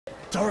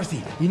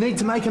Dorothy, you need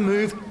to make a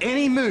move.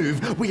 Any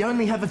move. We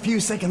only have a few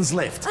seconds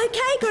left.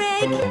 Okay,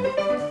 Greg.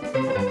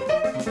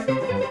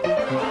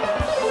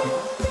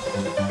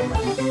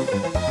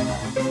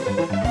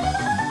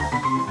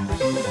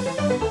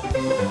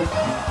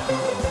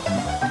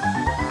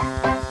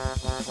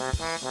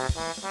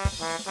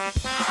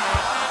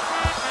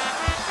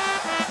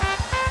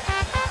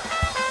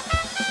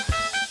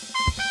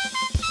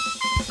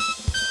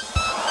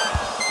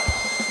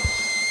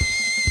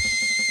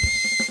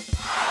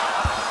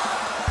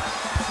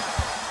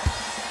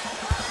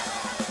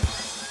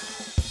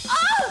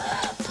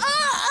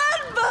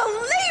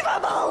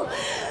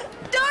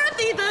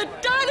 Dorothy the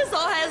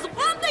dinosaur has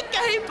won the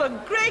game for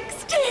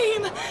Greg's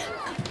team.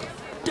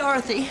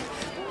 Dorothy,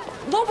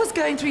 what was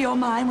going through your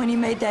mind when you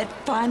made that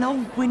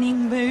final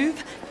winning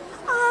move?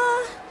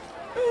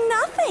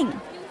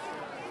 Nothing.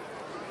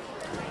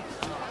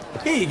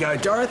 Here you go,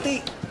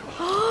 Dorothy.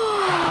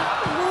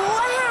 Wow.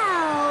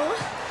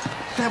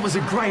 That was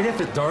a great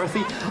effort,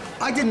 Dorothy.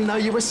 I didn't know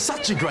you were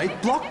such a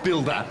great block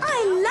builder.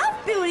 I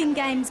love building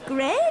games,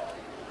 Greg.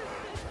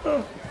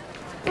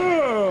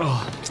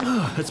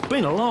 It's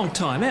been a long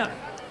time out.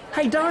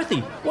 Hey,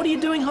 Dorothy, what are you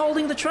doing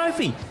holding the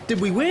trophy?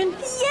 Did we win?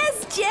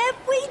 Yes, Jeff,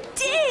 we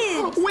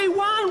did. We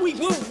won! We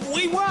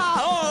won!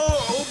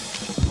 Oh!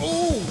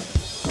 Oh!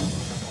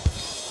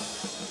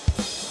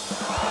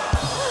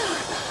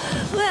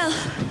 Well,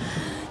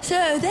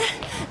 so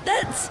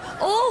that's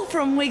all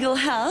from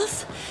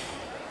Wigglehouse.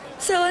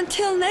 So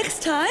until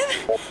next time,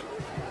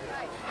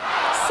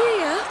 see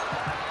ya.